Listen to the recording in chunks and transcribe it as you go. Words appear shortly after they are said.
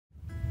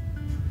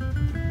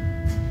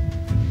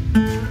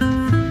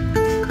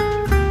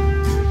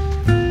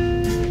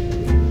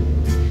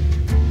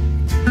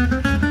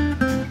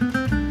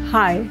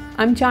Hi,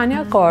 I'm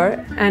Chanya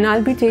Kaur and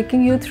I'll be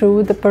taking you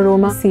through the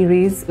Paroma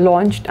series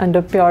launched under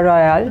Pure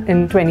Royale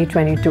in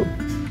 2022.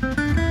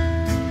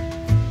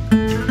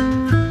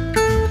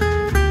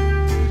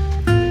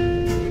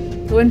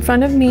 So in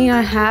front of me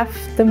I have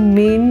the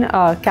main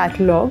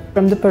catalogue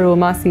from the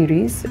Paroma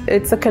series.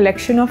 It's a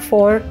collection of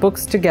 4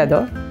 books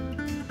together.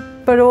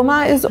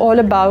 Paroma is all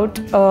about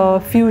a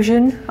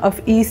fusion of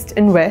East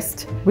and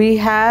West. We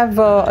have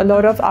a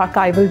lot of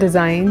archival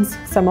designs.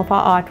 Some of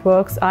our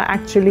artworks are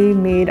actually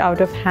made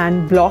out of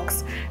hand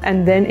blocks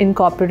and then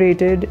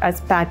incorporated as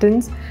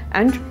patterns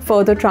and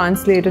further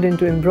translated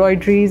into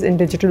embroideries and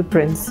digital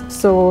prints.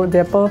 So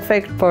they're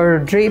perfect for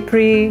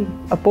drapery,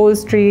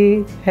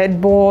 upholstery,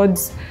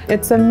 headboards.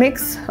 It's a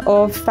mix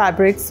of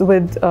fabrics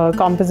with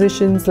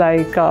compositions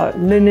like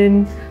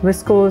linen,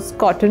 viscose,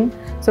 cotton.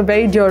 So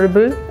very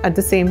durable at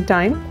the same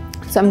time.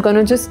 So I'm going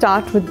to just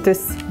start with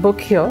this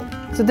book here.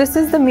 So this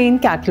is the main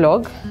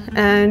catalog,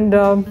 and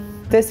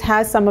this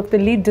has some of the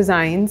lead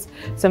designs,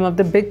 some of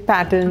the big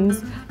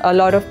patterns, a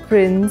lot of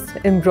prints,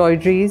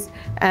 embroideries,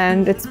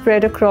 and it's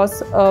spread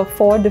across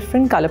 4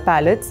 different color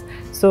palettes.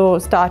 So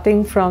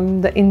starting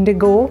from the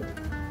indigo,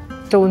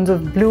 tones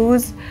of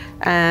blues,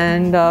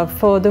 and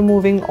further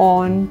moving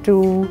on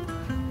to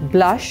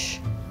blush,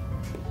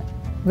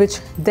 which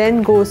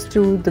then goes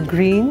to the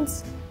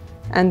greens.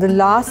 And the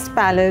last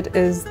palette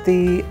is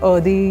the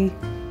earthy,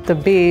 the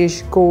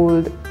beige,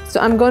 gold. So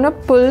I'm going to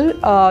pull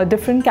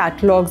different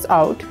catalogs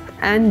out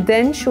and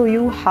then show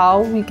you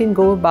how we can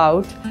go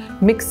about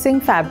mixing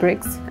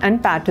fabrics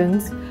and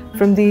patterns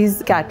from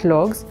these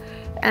catalogs.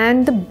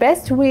 And the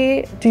best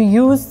way to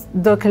use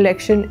the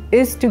collection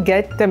is to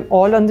get them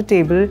all on the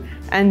table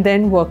and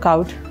then work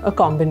out a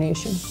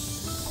combination.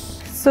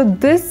 So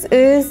this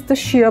is the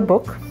sheer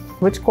book,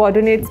 which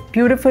coordinates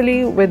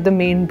beautifully with the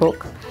main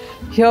book.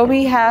 Here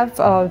we have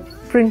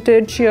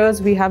printed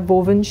shears, we have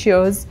woven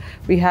shears,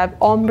 we have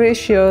ombre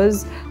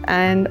shears,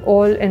 and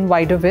all in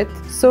wider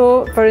width.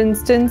 So for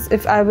instance,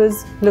 if I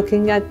was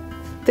looking at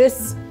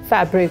this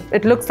fabric,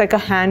 it looks like a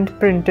hand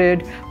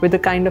printed with a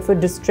kind of a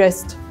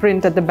distressed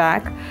print at the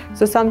back.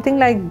 So something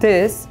like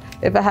this,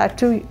 if I had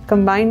to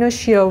combine a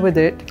shear with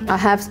it, I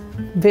have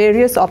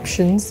various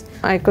options.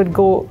 I could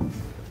go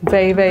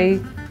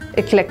very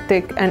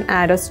eclectic and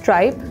add a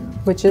stripe,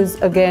 which is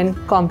again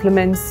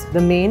complements the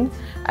main.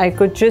 I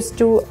could just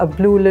do a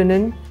blue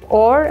linen,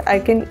 or I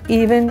can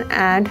even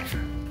add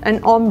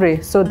an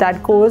ombre. So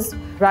that goes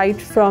right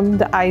from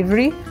the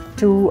ivory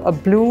to a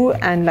blue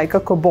and like a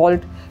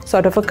cobalt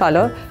sort of a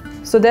color.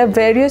 So there are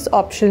various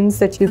options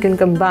that you can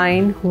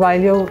combine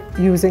while you're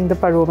using the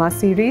Paroma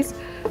series.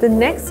 The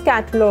next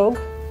catalog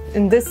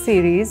in this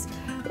series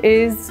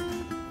is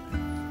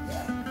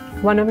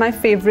one of my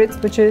favorites,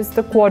 which is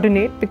the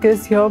coordinate,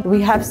 because here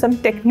we have some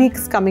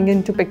techniques coming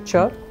into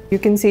picture. You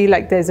can see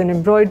like there's an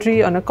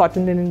embroidery on a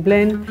cotton linen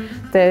blend,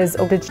 there's a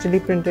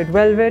digitally printed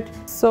velvet.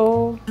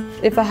 So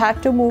if I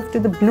had to move to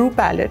the blue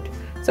palette,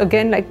 so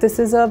again, like this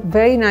is a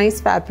very nice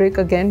fabric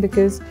again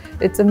because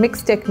it's a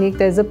mixed technique.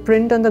 There's a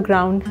print on the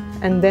ground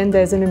and then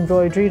there's an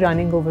embroidery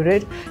running over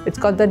it. It's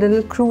got that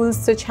little crewel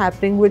stitch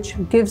happening, which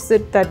gives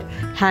it that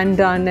hand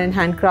done and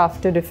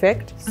handcrafted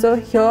effect. So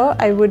here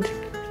I would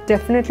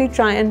definitely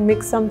try and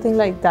mix something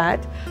like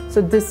that. So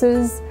this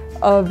is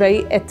a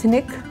very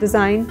ethnic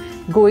design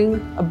going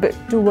a bit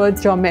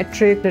towards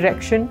geometric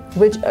direction,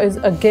 which is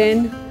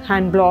again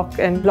hand block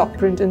and block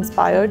print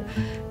inspired.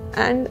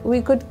 And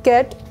we could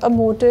get a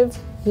motif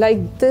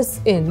like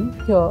this in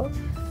here.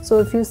 So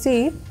if you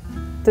see,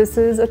 this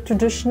is a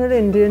traditional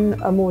Indian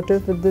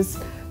motif with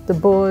the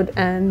bird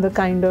and the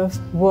kind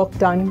of work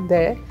done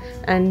there.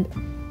 And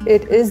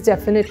it is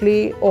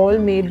definitely all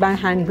made by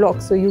hand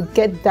block. So you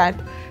get that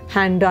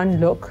hand done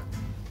look.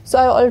 So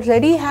I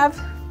already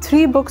have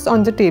 3 books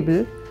on the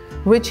table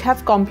which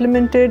have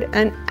complemented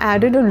and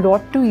added a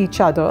lot to each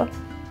other.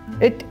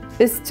 It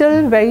is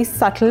still very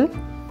subtle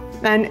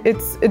and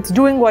it's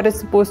doing what it's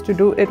supposed to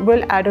do. It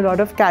will add a lot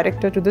of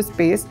character to the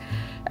space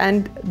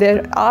and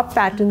there are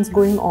patterns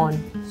going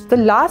on. The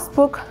last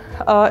book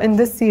in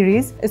this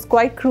series is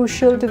quite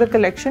crucial to the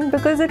collection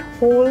because it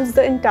holds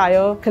the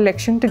entire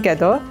collection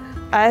together.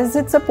 As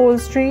it's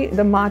upholstery,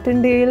 the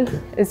martindale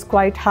is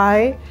quite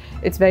high.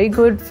 It's very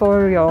good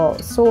for your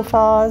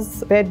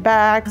sofas, bed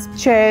backs,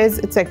 chairs,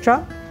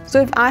 etc. So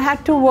if I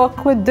had to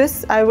work with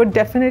this, I would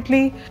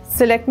definitely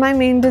select my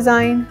main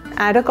design,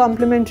 add a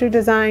complementary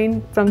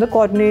design from the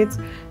coordinates,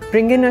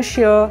 bring in a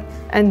sheer,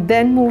 and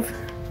then move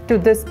to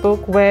this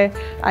book where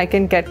I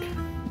can get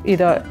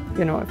either,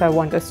 if I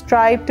want a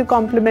stripe to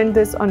complement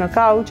this on a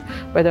couch,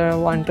 whether I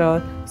want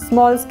a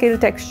small scale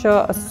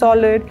texture, a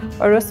solid,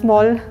 or a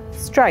small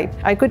stripe.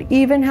 I could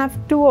even have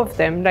 2 of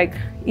them, like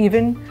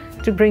even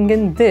to bring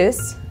in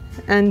this,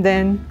 and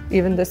then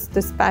even this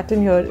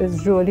pattern here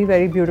is really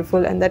very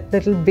beautiful, and that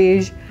little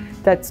beige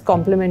that's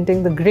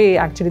complementing the grey,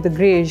 actually the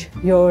greyish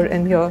here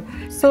and here.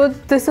 So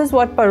this is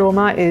what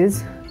Paroma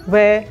is,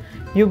 where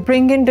you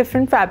bring in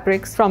different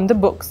fabrics from the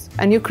books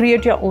and you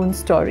create your own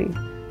story.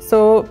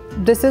 So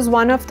this is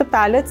one of the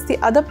palettes. The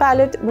other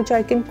palette which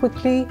I can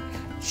quickly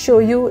show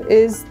you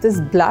is this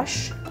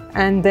blush,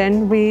 and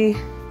then we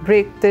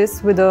break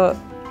this with a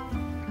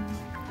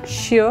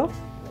sheer.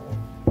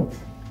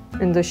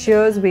 In the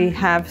shears we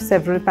have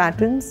several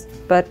patterns,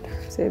 but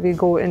say we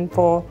go in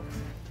for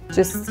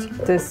just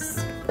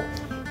this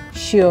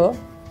sheer.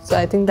 So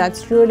I think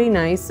that's really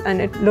nice,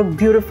 and it looked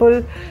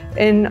beautiful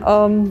in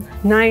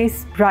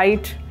nice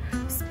bright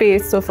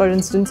space. So for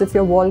instance, if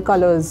your wall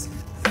colors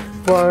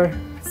were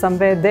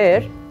somewhere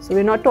there, so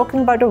we're not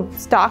talking about a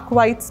stark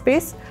white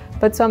space,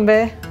 but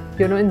somewhere,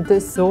 you know, in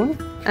this zone,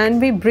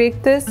 and we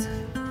break this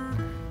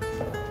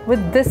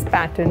with this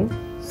pattern.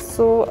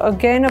 So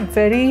again, a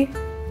very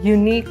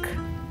unique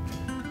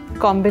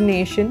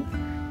combination.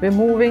 We're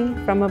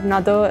moving from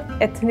another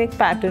ethnic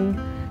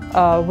pattern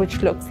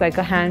which looks like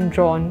a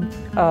hand-drawn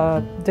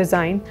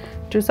design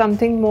to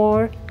something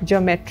more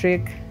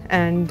geometric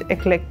and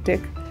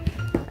eclectic,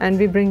 and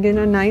we bring in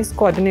a nice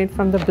coordinate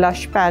from the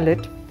blush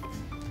palette.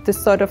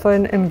 This sort of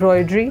an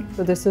embroidery,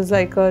 so this is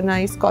like a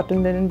nice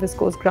cotton linen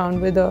viscose ground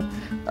with a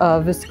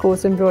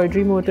viscose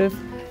embroidery motif.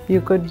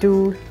 You could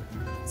do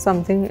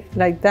something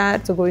like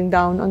that, so going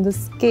down on the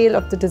scale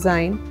of the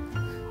design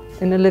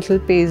in a little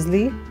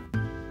paisley.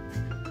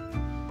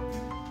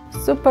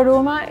 So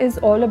Paroma is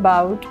all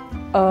about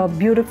a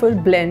beautiful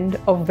blend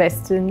of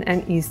Western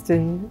and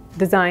Eastern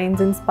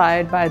designs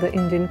inspired by the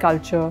Indian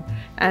culture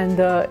and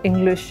the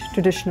English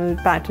traditional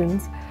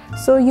patterns.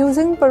 So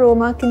using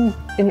Paroma can,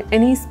 in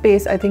any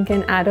space, I think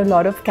can add a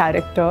lot of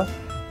character,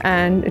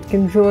 and it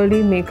can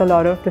really make a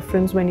lot of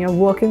difference when you're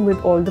working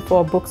with all the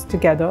 4 books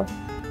together.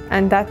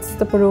 And that's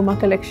the Paroma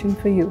collection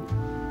for you.